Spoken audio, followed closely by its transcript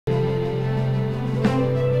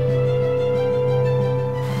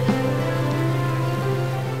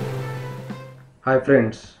Hi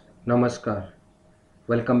friends, Namaskar.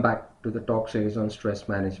 Welcome back to the talk series on stress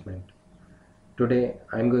management. Today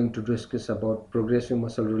I am going to discuss about progressive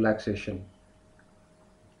muscle relaxation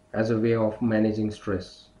as a way of managing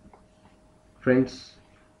stress. Friends,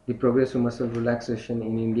 the progressive muscle relaxation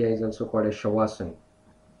in India is also called as Shavasana.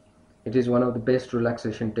 It is one of the best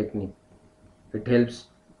relaxation technique. It helps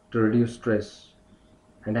to reduce stress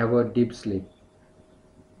and have a deep sleep.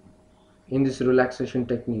 In this relaxation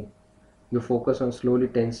technique, you focus on slowly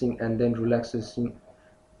tensing and then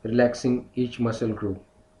relaxing each muscle group.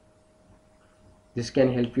 This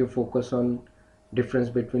can help you focus on difference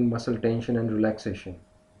between muscle tension and relaxation.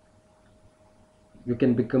 You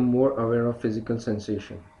can become more aware of physical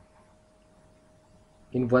sensation.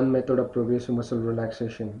 In one method of progressive muscle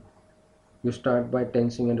relaxation, you start by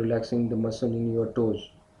tensing and relaxing the muscle in your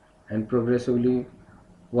toes and progressively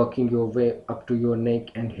working your way up to your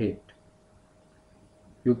neck and head.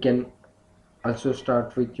 You can also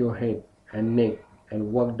start with your head and neck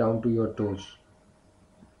and work down to your toes,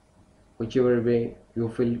 whichever way you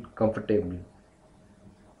feel comfortable.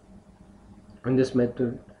 In this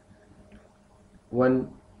method,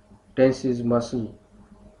 one tenses muscle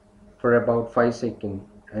for about 5 seconds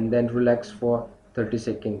and then relax for 30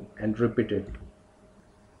 seconds and repeat it.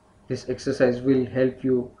 This exercise will help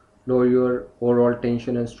you lower your overall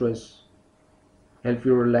tension and stress, help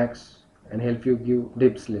you relax and help you give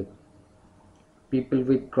deep sleep. People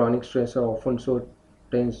with chronic stress are often so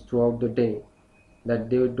tense throughout the day that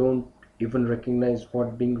they don't even recognize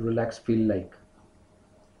what being relaxed feel like.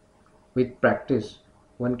 With practice,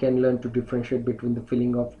 one can learn to differentiate between the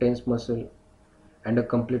feeling of tense muscle and a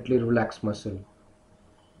completely relaxed muscle.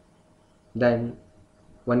 Then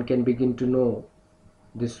one can begin to know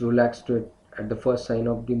this relaxed state at the first sign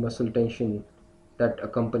of the muscle tension that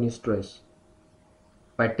accompanies stress.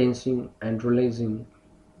 By tensing and releasing,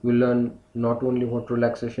 you learn not only what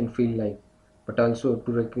relaxation feels like, but also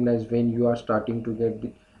to recognize when you are starting to get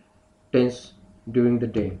tense during the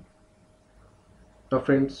day. Now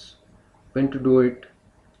friends, when to do it?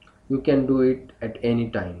 You can do it at any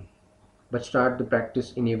time, but start the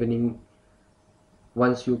practice in evening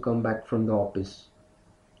once you come back from the office.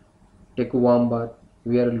 Take a warm bath,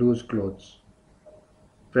 wear loose clothes.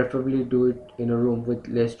 Preferably do it in a room with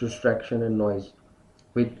less distraction and noise,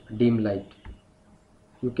 with dim light.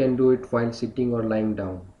 You can do it while sitting or lying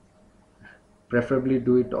down. Preferably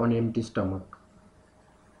do it on empty stomach.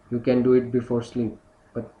 You can do it before sleep,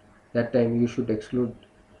 but that time you should exclude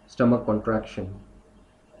stomach contraction.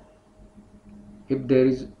 If there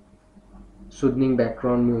is soothing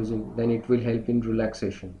background music, then it will help in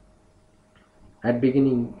relaxation. At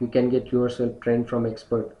beginning, you can get yourself trained from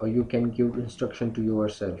expert or you can give instruction to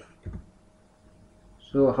yourself.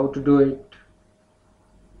 So how to do it?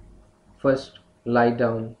 First, lie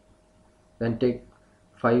down, then take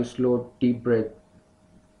 5 slow deep breaths.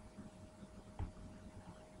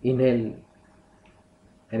 Inhale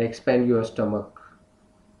and expand your stomach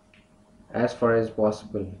as far as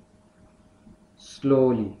possible,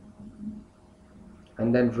 slowly,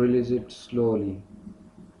 and then release it slowly.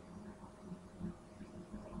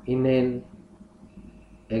 Inhale,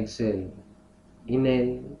 exhale,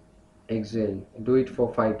 inhale, exhale. Do it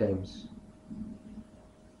for 5 times.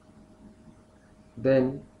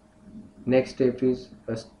 Then, next step is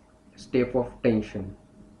a step of tension,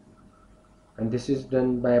 and this is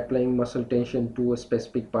done by applying muscle tension to a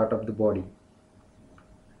specific part of the body.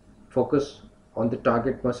 Focus on the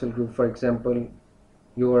target muscle group, for example,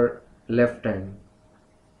 your left hand.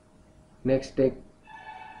 Next, take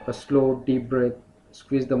a slow deep breath.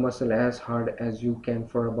 Squeeze the muscle as hard as you can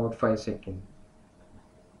for about 5 seconds.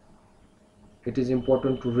 It is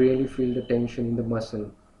important to really feel the tension in the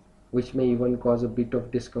muscle, which may even cause a bit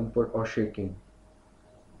of discomfort or shaking.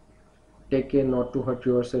 Take care not to hurt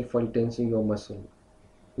yourself while tensing your muscle.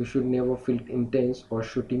 You should never feel intense or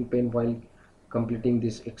shooting pain while completing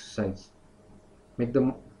this exercise. Make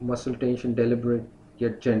the muscle tension deliberate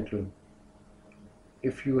yet gentle.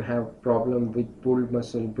 If you have problem with pulled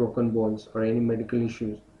muscle, broken bones or any medical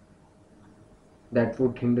issues that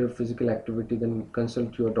would hinder physical activity, then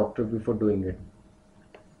consult your doctor before doing it.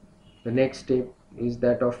 The next step is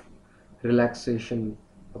that of relaxation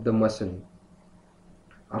of the muscle.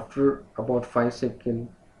 After about 5 seconds,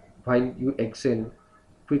 while you exhale,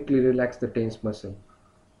 quickly relax the tense muscle.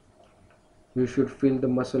 You should feel the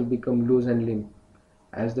muscle become loose and limp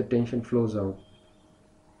as the tension flows out.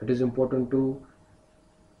 It is important to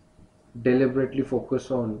deliberately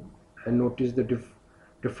focus on and notice the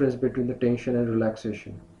difference between the tension and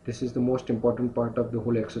relaxation. This is the most important part of the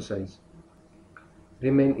whole exercise.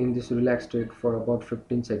 Remain in this relaxed state for about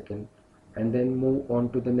 15 seconds and then move on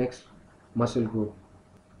to the next muscle group.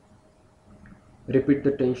 Repeat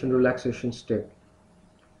the tension relaxation step.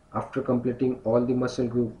 After completing all the muscle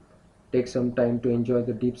group, take some time to enjoy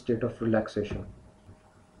the deep state of relaxation.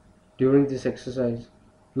 During this exercise,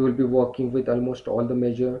 you will be working with almost all the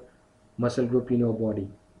major muscle group in your body.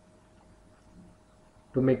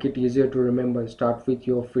 To make it easier to remember, start with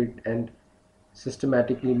your feet and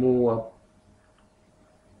systematically move up,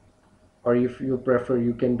 or if you prefer,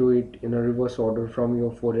 you can do it in a reverse order from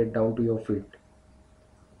your forehead down to your feet.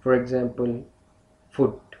 For example,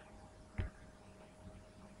 foot.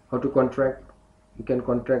 How to contract? You can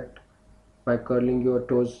contract by curling your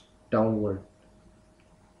toes downward.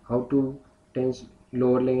 How to tense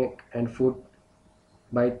lower leg and foot?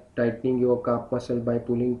 By tightening your calf muscle by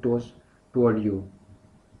pulling toes toward you.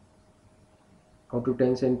 How to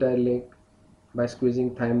tense entire leg? By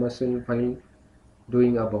squeezing thigh muscle while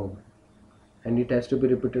doing above. And it has to be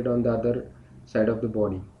repeated on the other side of the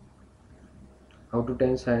body. How to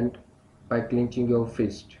tense hand? By clenching your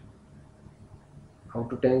fist. How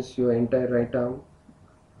to tense your entire right arm?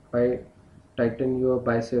 By tighten your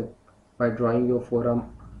bicep by drawing your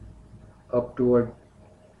forearm up toward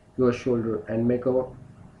your shoulder and make a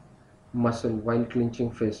muscle while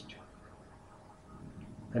clenching fist.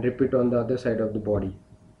 And repeat on the other side of the body.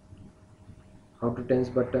 How to tense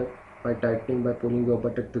buttock? By tightening by pulling your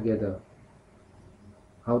buttock together.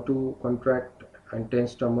 How to contract and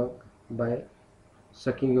tense stomach? By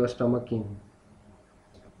sucking your stomach in.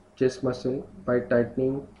 Chest muscle by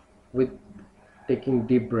tightening with taking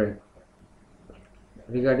deep breath.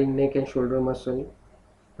 Regarding neck and shoulder muscle,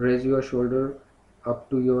 raise your shoulder up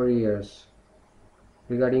to your ears.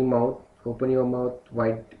 Regarding mouth, open your mouth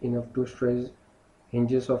wide enough to stretch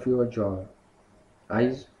hinges of your jaw.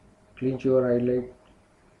 Eyes, clench your eyelid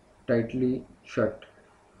tightly shut.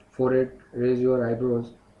 Forehead, raise your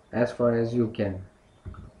eyebrows as far as you can.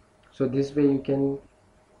 So this way you can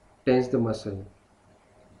tense the muscle.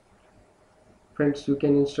 Friends, you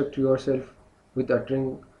can instruct yourself with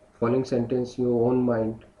uttering following sentence in your own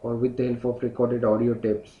mind or with the help of recorded audio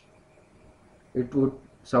tapes. It would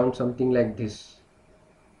sound something like this.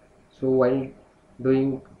 So while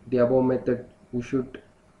doing the above method, you should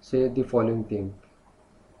say the following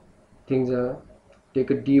things are: take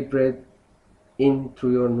a deep breath in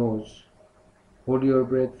through your nose, hold your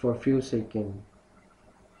breath for a few seconds,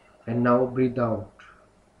 and now breathe out.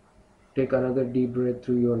 Take another deep breath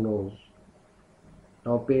through your nose.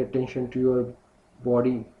 Now pay attention to your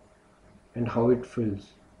body and how it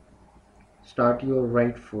feels. Start your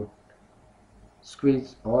right foot.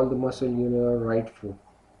 Squeeze all the muscle in your right foot.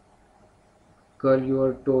 Curl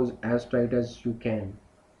your toes as tight as you can.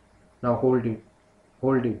 Now hold it.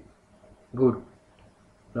 Hold it. Good.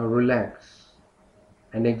 Now relax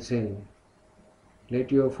and exhale.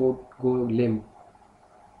 Let your foot go limp.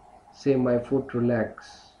 Say, my foot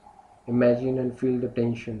relax. Imagine and feel the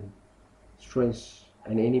tension, stress,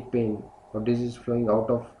 and any pain or disease flowing out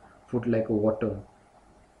of foot like a water.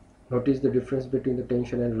 Notice the difference between the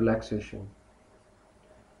tension and relaxation.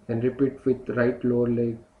 Then repeat with right lower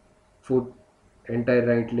leg, foot, entire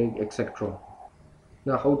right leg, etc.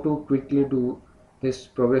 Now, how to quickly do this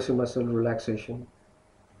progressive muscle relaxation?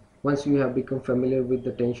 Once you have become familiar with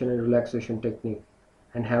the tension and relaxation technique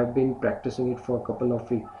and have been practicing it for a couple of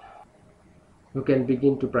weeks, you can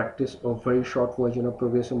begin to practice a very short version of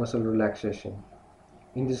progressive muscle relaxation.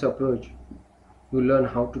 In this approach, you learn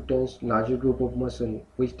how to tense larger group of muscle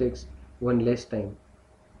which takes even less time.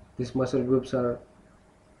 These muscle groups are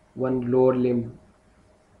one lower limb,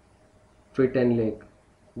 feet and leg,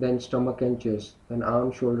 then stomach and chest, then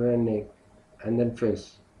arm, shoulder and neck, and then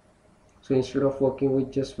face. So instead of working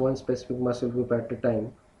with just one specific muscle group at a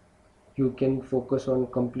time, you can focus on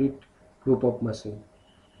complete group of muscle.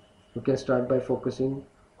 You can start by focusing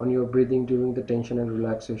on your breathing during the tension and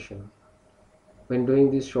relaxation. When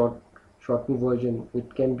doing this shortened version,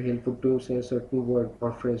 it can be helpful to say a certain word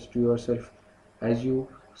or phrase to yourself as you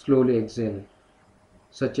slowly exhale,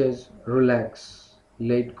 such as relax,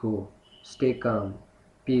 let go, stay calm,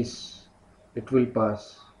 peace, it will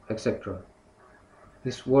pass, etc.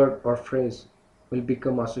 This word or phrase will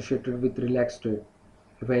become associated with relaxed state.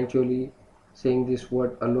 Eventually, saying this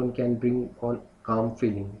word alone can bring on calm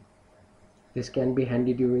feeling. This can be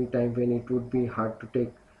handy during time when it would be hard to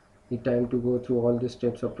take the time to go through all the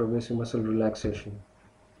steps of progressive muscle relaxation.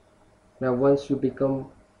 Now, once you become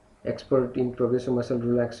expert in progressive muscle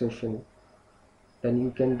relaxation, then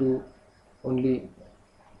you can do only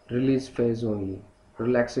release phase only,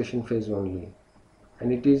 relaxation phase only.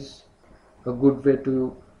 And it is a good way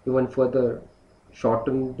to even further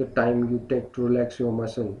shorten the time you take to relax your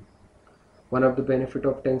muscle. One of the benefit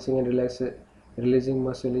of tensing and releasing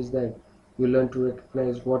muscle is that You learn to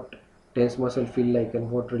recognize what tense muscle feel like and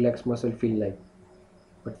what relaxed muscle feel like.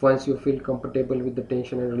 But once you feel comfortable with the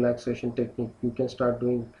tension and relaxation technique, you can start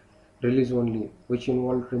doing release only, which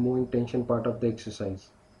involves removing tension part of the exercise.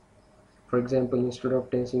 For example, instead of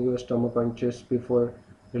tensing your stomach and chest before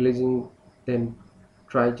releasing, then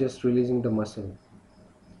try just releasing the muscle.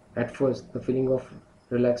 At first, the feeling of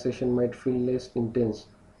relaxation might feel less intense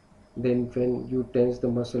than when you tense the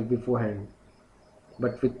muscle beforehand.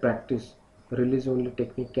 But with practice, the release only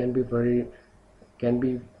technique can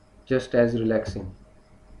be just as relaxing.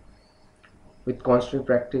 With constant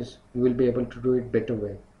practice, you will be able to do it better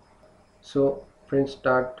way. So, friends,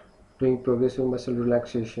 start doing progressive muscle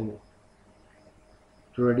relaxation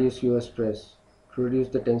to reduce your stress, to reduce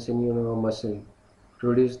the tension in your muscle, to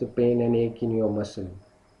reduce the pain and ache in your muscle.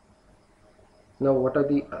 Now, what are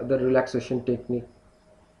the other relaxation technique?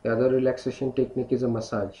 The other relaxation technique is a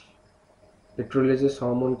massage. It releases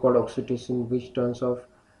hormone called oxytocin, which turns off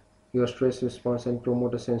your stress response and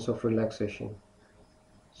promote a sense of relaxation.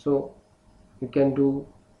 So, you can do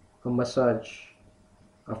a massage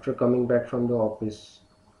after coming back from the office.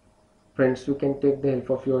 Friends, you can take the help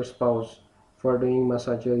of your spouse for doing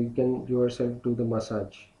massage, or you can yourself do the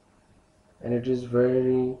massage. And it is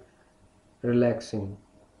very relaxing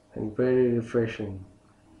and very refreshing.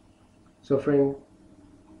 So, friend,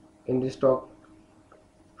 in this talk,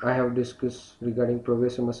 I have discussed regarding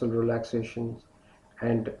progressive muscle relaxation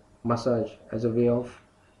and massage as a way of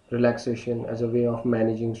relaxation, as a way of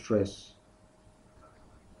managing stress.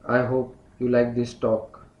 I hope you like this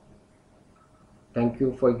talk. Thank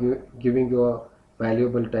you for giving your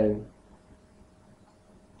valuable time.